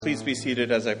Please be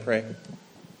seated as I pray.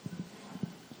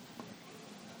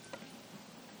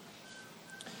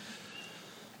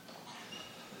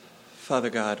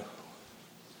 Father God,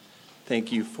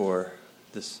 thank you for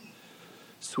this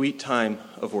sweet time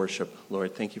of worship,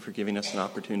 Lord. Thank you for giving us an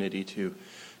opportunity to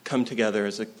come together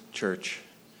as a church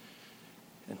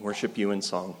and worship you in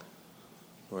song.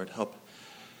 Lord, help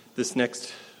this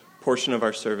next portion of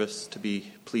our service to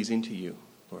be pleasing to you,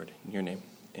 Lord. In your name,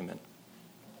 amen.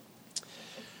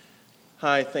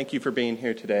 Hi, thank you for being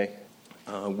here today.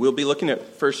 We'll be looking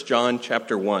at 1 John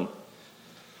chapter 1.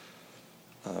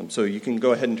 So you can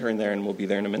go ahead and turn there and we'll be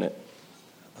there in a minute.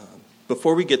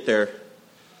 Before we get there,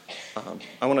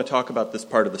 I want to talk about this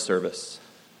part of the service,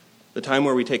 the time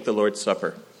where we take the Lord's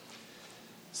Supper.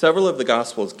 Several of the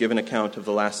Gospels give an account of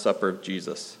the Last Supper of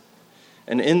Jesus.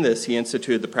 And in this, he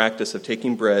instituted the practice of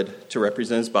taking bread to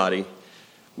represent his body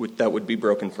that would be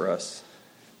broken for us,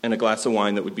 and a glass of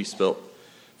wine that would be spilt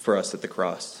for us at the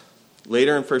cross.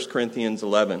 Later in 1 Corinthians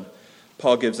 11,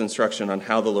 Paul gives instruction on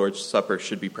how the Lord's Supper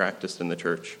should be practiced in the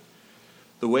church.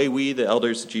 The way we, the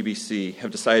elders at GBC, have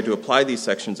decided to apply these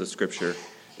sections of Scripture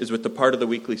is with the part of the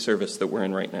weekly service that we're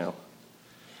in right now.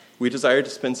 We desire to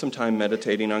spend some time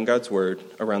meditating on God's Word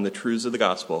around the truths of the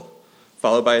gospel,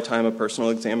 followed by a time of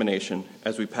personal examination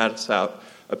as we pass out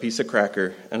a piece of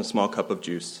cracker and a small cup of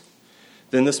juice.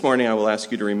 Then this morning I will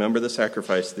ask you to remember the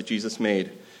sacrifice that Jesus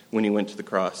made when he went to the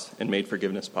cross and made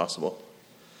forgiveness possible.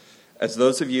 As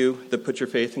those of you that put your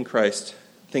faith in Christ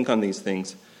think on these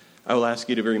things, I will ask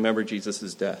you to remember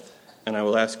Jesus' death, and I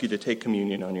will ask you to take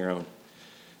communion on your own.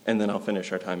 And then I'll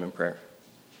finish our time in prayer.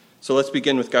 So let's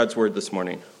begin with God's Word this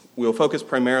morning. We'll focus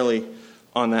primarily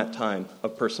on that time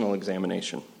of personal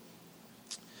examination.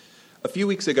 A few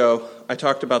weeks ago, I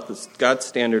talked about God's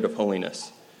standard of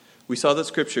holiness. We saw that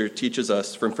Scripture teaches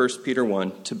us from 1 Peter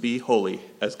 1 to be holy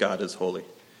as God is holy.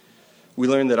 We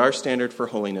learned that our standard for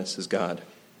holiness is God.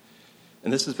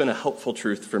 And this has been a helpful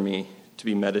truth for me to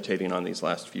be meditating on these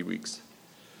last few weeks.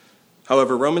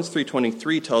 However, Romans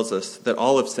 3:23 tells us that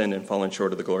all have sinned and fallen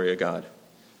short of the glory of God.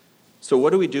 So what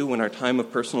do we do when our time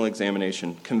of personal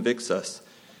examination convicts us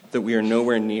that we are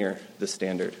nowhere near the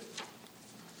standard?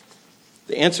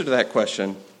 The answer to that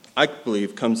question, I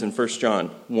believe, comes in 1 John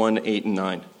 1:8 and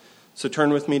 9. So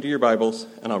turn with me to your Bibles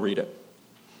and I'll read it.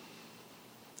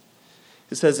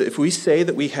 It says, "If we say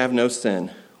that we have no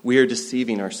sin, we are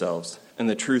deceiving ourselves, and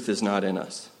the truth is not in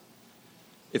us.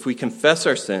 If we confess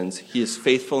our sins, he is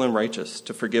faithful and righteous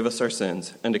to forgive us our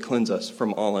sins and to cleanse us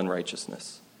from all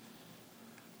unrighteousness."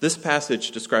 This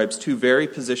passage describes two very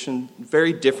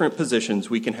different positions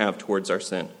we can have towards our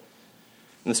sin.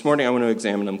 And this morning I want to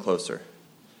examine them closer.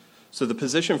 So the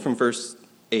position from verse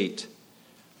 8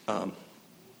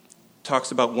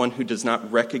 talks about one who does not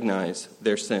recognize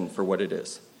their sin for what it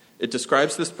is. It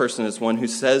describes this person as one who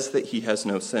says that he has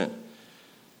no sin.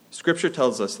 Scripture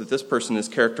tells us that this person is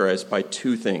characterized by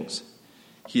two things.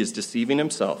 He is deceiving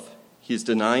himself. He is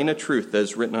denying a truth that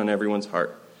is written on everyone's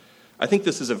heart. I think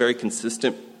this is a very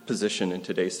consistent position in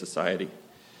today's society.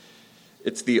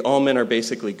 It's the all men are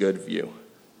basically good view.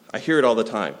 I hear it all the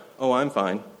time. Oh, I'm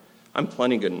fine. I'm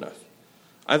plenty good enough.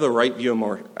 I have the right view of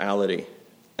morality,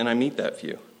 and I meet that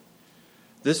view.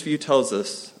 This view tells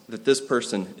us that this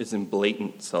person is in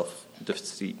blatant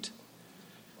self-deceit.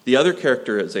 The other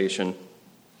characterization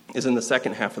is in the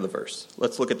second half of the verse.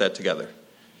 Let's look at that together.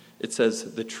 It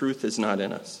says, "The truth is not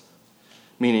in us."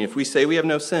 Meaning, if we say we have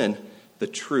no sin, the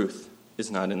truth is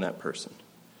not in that person.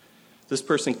 This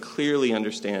person clearly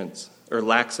understands or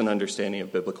lacks an understanding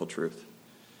of biblical truth.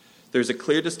 There's a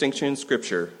clear distinction in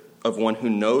Scripture of one who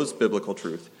knows biblical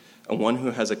truth and one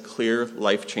who has a clear,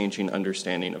 life-changing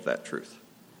understanding of that truth.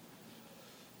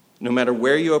 No matter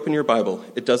where you open your Bible,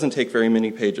 it doesn't take very many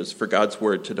pages for God's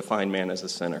Word to define man as a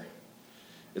sinner.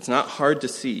 It's not hard to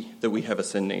see that we have a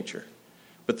sin nature.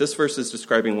 But this verse is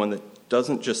describing one that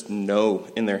doesn't just know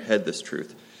in their head this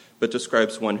truth, but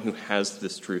describes one who has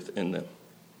this truth in them.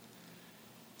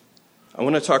 I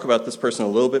want to talk about this person a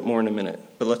little bit more in a minute,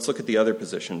 but let's look at the other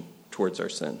position towards our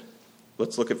sin.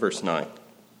 Let's look at verse 9.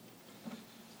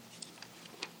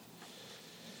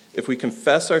 "If we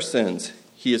confess our sins,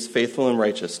 he is faithful and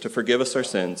righteous to forgive us our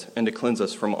sins and to cleanse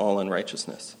us from all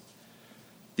unrighteousness."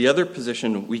 The other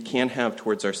position we can have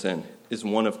towards our sin is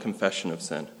one of confession of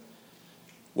sin.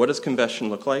 What does confession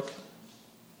look like?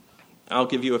 I'll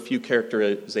give you a few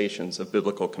characterizations of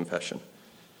biblical confession.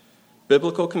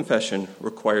 Biblical confession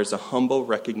requires a humble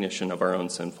recognition of our own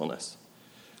sinfulness.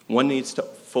 One needs to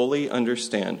fully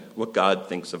understand what God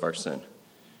thinks of our sin.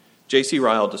 J.C.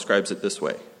 Ryle describes it this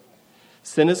way: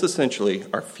 "Sin is essentially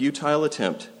our futile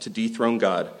attempt to dethrone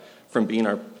God from being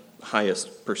our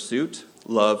highest pursuit,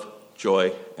 love,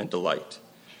 joy, and delight.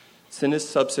 Sin is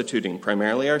substituting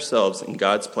primarily ourselves in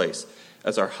God's place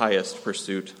as our highest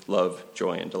pursuit, love,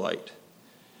 joy, and delight.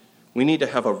 We need to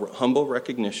have a humble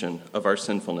recognition of our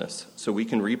sinfulness so we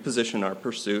can reposition our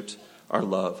pursuit, our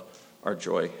love, our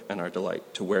joy, and our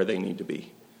delight to where they need to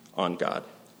be, on God.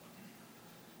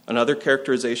 Another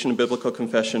characterization of biblical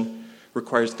confession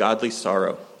requires godly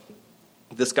sorrow.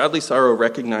 This godly sorrow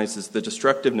recognizes the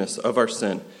destructiveness of our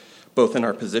sin, both in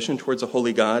our position towards a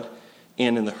holy God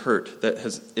and in the hurt that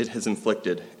it has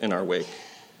inflicted in our wake.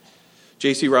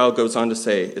 J.C. Ryle goes on to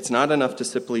say, it's not enough to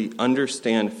simply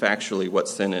understand factually what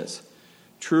sin is.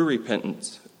 True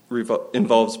repentance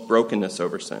involves brokenness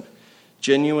over sin,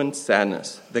 genuine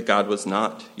sadness that God was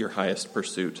not your highest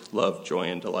pursuit, love, joy,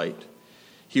 and delight.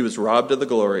 He was robbed of the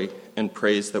glory and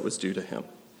praise that was due to him.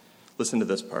 Listen to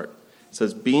this part. It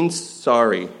says, being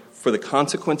sorry for the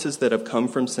consequences that have come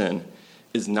from sin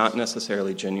is not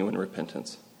necessarily genuine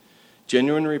repentance.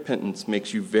 Genuine repentance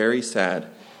makes you very sad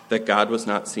that God was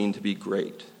not seen to be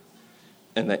great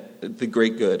and that the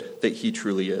great good that he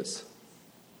truly is.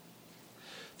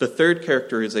 The third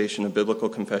characterization of biblical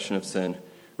confession of sin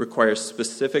requires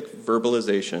specific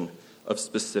verbalization of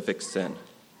specific sin,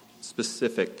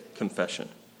 specific confession.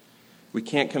 We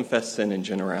can't confess sin in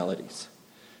generalities.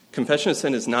 Confession of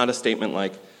sin is not a statement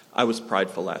like, I was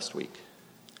prideful last week.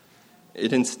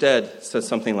 It instead says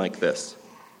something like this.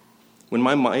 When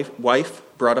my wife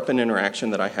brought up an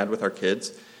interaction that I had with our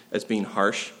kids as being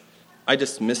harsh, I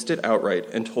dismissed it outright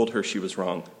and told her she was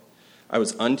wrong. I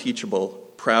was unteachable,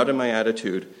 proud in my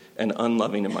attitude, and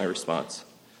unloving in my response.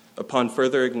 Upon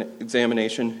further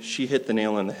examination, she hit the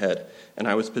nail on the head, and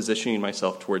I was positioning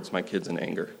myself towards my kids in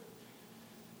anger.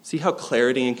 See how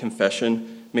clarity in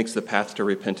confession makes the path to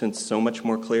repentance so much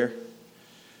more clear?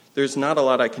 There's not a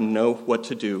lot I can know what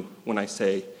to do when I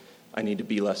say I need to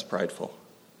be less prideful.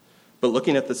 But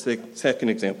looking at the second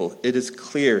example, it is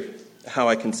clear how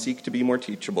I can seek to be more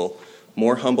teachable,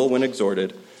 more humble when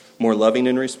exhorted, more loving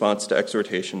in response to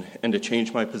exhortation, and to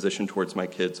change my position towards my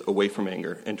kids away from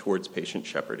anger and towards patient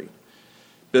shepherding.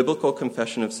 Biblical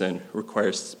confession of sin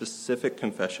requires specific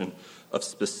confession of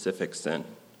specific sin.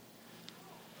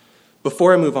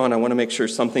 Before I move on, I want to make sure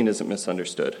something isn't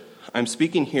misunderstood. I'm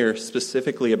speaking here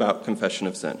specifically about confession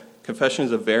of sin. Confession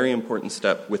is a very important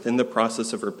step within the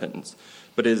process of repentance,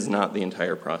 but it is not the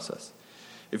entire process.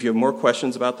 If you have more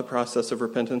questions about the process of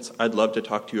repentance, I'd love to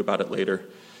talk to you about it later.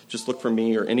 Just look for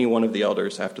me or any one of the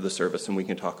elders after the service and we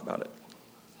can talk about it.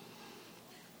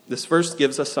 This verse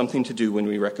gives us something to do when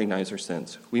we recognize our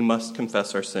sins. We must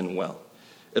confess our sin well.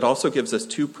 It also gives us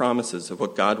two promises of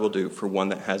what God will do for one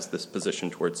that has this position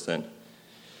towards sin.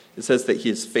 It says that he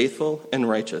is faithful and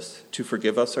righteous to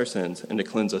forgive us our sins and to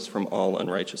cleanse us from all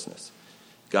unrighteousness.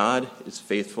 God is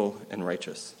faithful and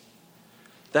righteous.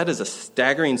 That is a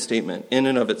staggering statement in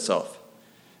and of itself.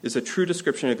 It's a true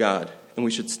description of God, and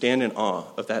we should stand in awe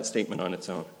of that statement on its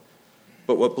own.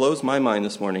 But what blows my mind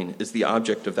this morning is the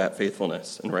object of that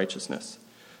faithfulness and righteousness.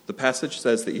 The passage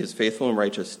says that he is faithful and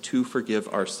righteous to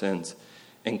forgive our sins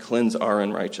and cleanse our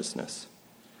unrighteousness.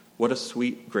 What a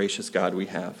sweet, gracious God we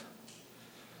have.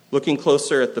 Looking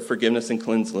closer at the forgiveness and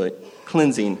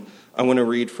cleansing, I want to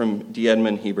read from D.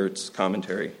 Edmund Hebert's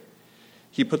commentary.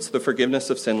 He puts the forgiveness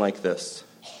of sin like this.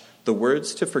 The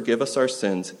words to forgive us our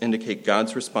sins indicate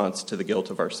God's response to the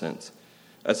guilt of our sins.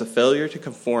 As a failure to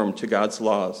conform to God's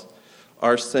laws,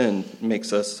 our sin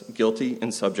makes us guilty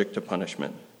and subject to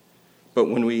punishment. But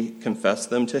when we confess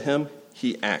them to him,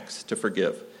 he acts to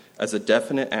forgive, as a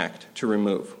definite act to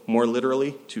remove, more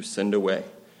literally, to send away.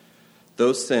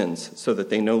 Those sins so that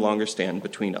they no longer stand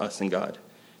between us and God.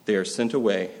 They are sent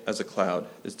away as a cloud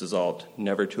is dissolved,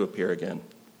 never to appear again.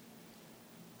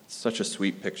 It's such a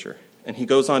sweet picture. And he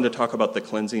goes on to talk about the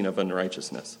cleansing of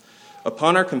unrighteousness.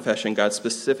 Upon our confession, God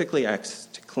specifically acts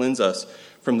to cleanse us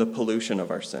from the pollution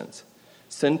of our sins.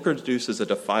 Sin produces a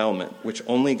defilement which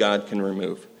only God can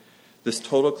remove. This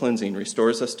total cleansing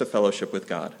restores us to fellowship with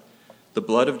God. The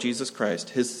blood of Jesus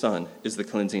Christ, his Son, is the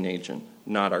cleansing agent,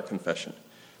 not our confession.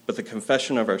 But the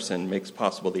confession of our sin makes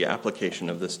possible the application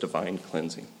of this divine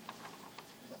cleansing.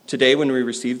 Today, when we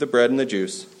receive the bread and the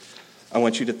juice, I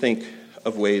want you to think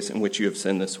of ways in which you have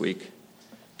sinned this week.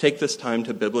 Take this time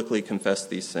to biblically confess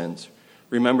these sins.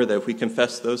 Remember that if we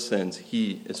confess those sins,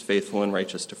 he is faithful and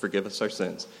righteous to forgive us our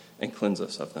sins and cleanse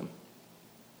us of them.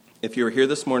 If you are here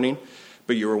this morning,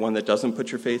 but you are one that doesn't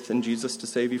put your faith in Jesus to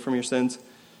save you from your sins,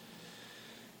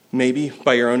 maybe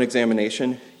by your own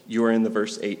examination, you are in the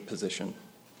verse 8 position.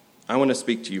 I want to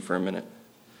speak to you for a minute.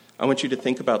 I want you to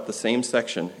think about the same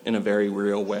section in a very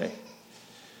real way.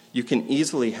 You can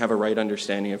easily have a right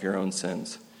understanding of your own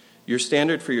sins. Your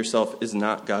standard for yourself is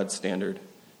not God's standard.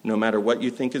 No matter what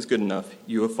you think is good enough,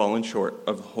 you have fallen short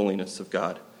of the holiness of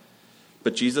God.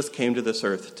 But Jesus came to this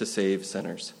earth to save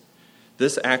sinners.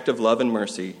 This act of love and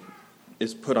mercy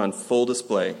is put on full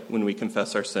display when we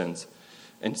confess our sins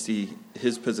and see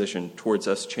his position towards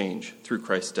us change through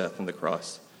Christ's death on the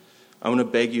cross. I want to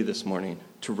beg you this morning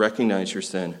to recognize your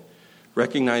sin,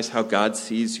 recognize how God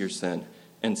sees your sin,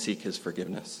 and seek his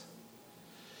forgiveness.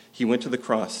 He went to the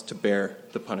cross to bear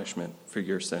the punishment for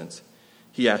your sins.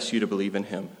 He asks you to believe in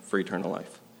him for eternal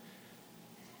life.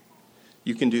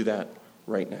 You can do that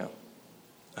right now.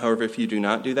 However, if you do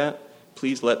not do that,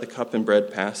 please let the cup and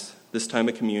bread pass. This time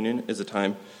of communion is a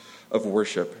time of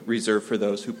worship reserved for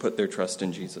those who put their trust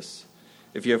in Jesus.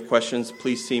 If you have questions,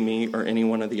 please see me or any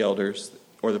one of the elders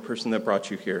or the person that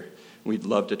brought you here. We'd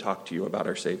love to talk to you about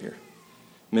our Savior.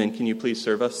 Men, can you please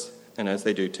serve us? And as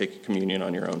they do, take communion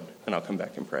on your own, and I'll come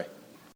back and pray.